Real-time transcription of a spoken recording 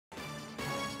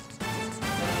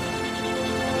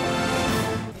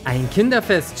Ein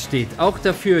Kinderfest steht auch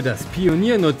dafür, dass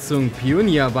Pioniernutzung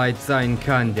Pionierarbeit sein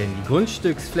kann, denn die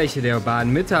Grundstücksfläche der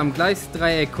Urbane Mitte am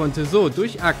Gleisdreieck konnte so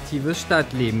durch aktives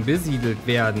Stadtleben besiedelt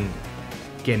werden.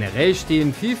 Generell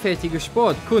stehen vielfältige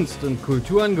Sport-, Kunst- und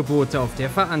Kulturangebote auf der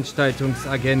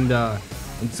Veranstaltungsagenda.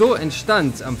 Und so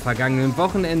entstand am vergangenen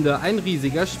Wochenende ein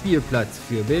riesiger Spielplatz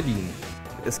für Berlin.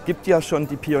 Es gibt ja schon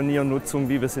die Pioniernutzung,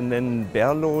 wie wir sie nennen,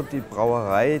 Berlo, die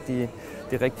Brauerei, die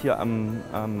direkt hier am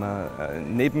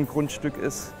Nebengrundstück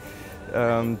ist,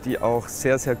 die auch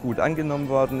sehr, sehr gut angenommen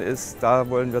worden ist. Da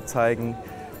wollen wir zeigen,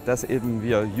 dass eben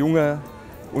wir junge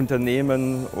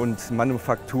Unternehmen und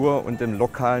Manufaktur und dem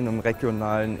Lokalen und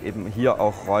Regionalen eben hier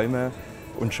auch Räume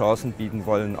und Chancen bieten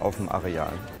wollen auf dem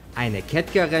Areal. Eine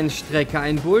Kettger-Rennstrecke,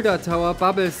 ein Boulder-Tower,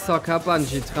 Bubbles, Soccer,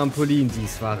 Bungee-Trampolin,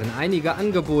 dies waren einige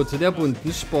Angebote der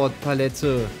bunten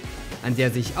Sportpalette, an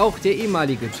der sich auch der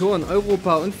ehemalige Turn-,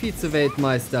 Europa- und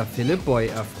Vizeweltmeister Philipp Boy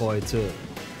erfreute.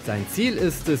 Sein Ziel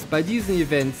ist es, bei diesen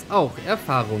Events auch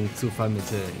Erfahrungen zu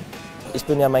vermitteln. Ich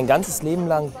bin ja mein ganzes Leben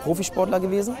lang Profisportler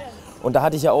gewesen und da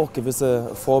hatte ich ja auch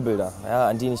gewisse Vorbilder, ja,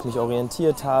 an denen ich mich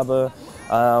orientiert habe,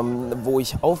 wo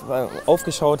ich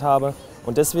aufgeschaut habe.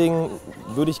 Und deswegen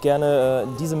würde ich gerne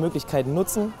diese Möglichkeit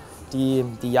nutzen, die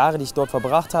Jahre, die ich dort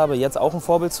verbracht habe, jetzt auch ein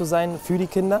Vorbild zu sein für die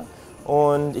Kinder.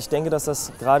 Und ich denke, dass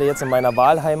das gerade jetzt in meiner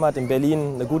Wahlheimat in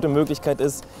Berlin eine gute Möglichkeit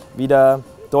ist, wieder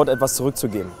dort etwas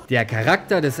zurückzugeben. Der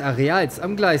Charakter des Areals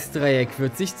am Gleisdreieck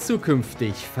wird sich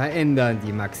zukünftig verändern.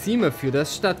 Die Maxime für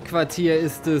das Stadtquartier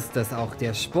ist es, dass auch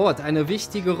der Sport eine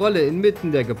wichtige Rolle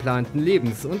inmitten der geplanten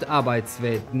Lebens- und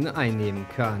Arbeitswelten einnehmen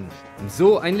kann, um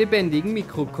so einen lebendigen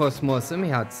Mikrokosmos im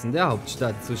Herzen der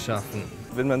Hauptstadt zu schaffen.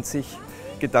 Wenn man sich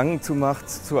Gedanken zu macht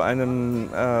zu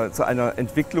einer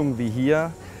Entwicklung wie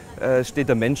hier, steht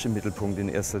der Mensch im Mittelpunkt in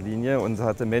erster Linie und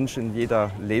hat der Mensch in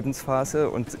jeder Lebensphase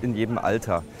und in jedem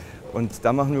Alter. Und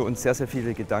da machen wir uns sehr, sehr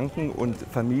viele Gedanken und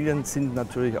Familien sind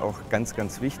natürlich auch ganz,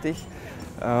 ganz wichtig.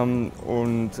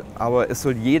 Aber es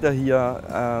soll jeder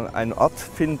hier einen Ort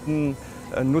finden,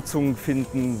 Nutzung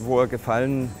finden, wo er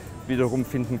Gefallen wiederum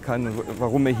finden kann,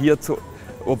 warum er hier zur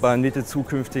Urbane Mitte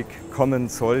zukünftig kommen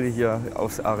soll, hier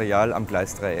aufs Areal am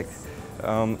Gleisdreieck.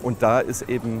 Und da ist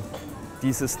eben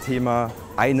dieses Thema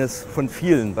eines von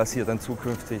vielen, was hier dann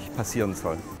zukünftig passieren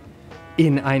soll.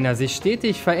 In einer sich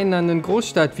stetig verändernden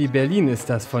Großstadt wie Berlin ist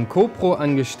das von COPRO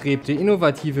angestrebte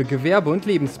innovative Gewerbe- und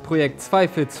Lebensprojekt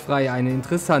zweifelsfrei eine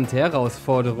interessante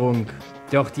Herausforderung.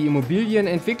 Doch die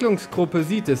Immobilienentwicklungsgruppe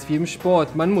sieht es wie im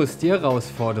Sport, man muss die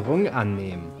Herausforderung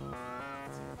annehmen.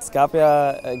 Es gab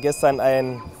ja gestern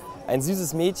ein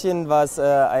süßes Mädchen, was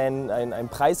einen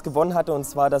Preis gewonnen hatte, und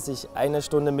zwar, dass ich eine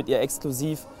Stunde mit ihr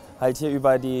exklusiv halt hier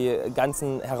über die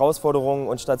ganzen Herausforderungen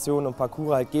und Stationen und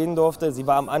Parcours halt gehen durfte. Sie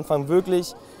war am Anfang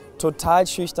wirklich total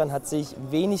schüchtern, hat sich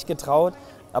wenig getraut,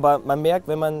 aber man merkt,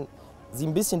 wenn man sie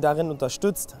ein bisschen darin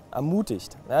unterstützt,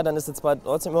 ermutigt, ja, dann ist sie zwar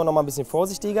trotzdem immer noch mal ein bisschen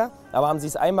vorsichtiger, aber haben sie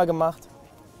es einmal gemacht,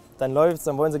 dann läuft es,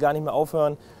 dann wollen sie gar nicht mehr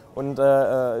aufhören und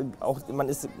auch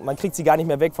man kriegt sie gar nicht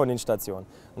mehr weg von den Stationen.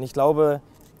 Und ich glaube,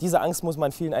 diese Angst muss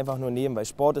man vielen einfach nur nehmen, weil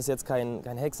Sport ist jetzt kein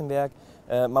Hexenwerk.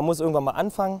 Man muss irgendwann mal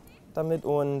anfangen damit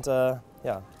und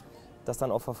ja, das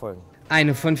dann auch verfolgen.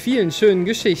 Eine von vielen schönen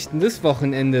Geschichten des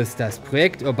Wochenendes. Das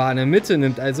Projekt Urbane Mitte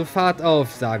nimmt also Fahrt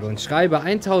auf. Sage und schreibe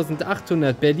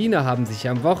 1800 Berliner haben sich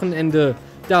am Wochenende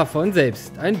davon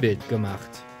selbst ein Bild gemacht.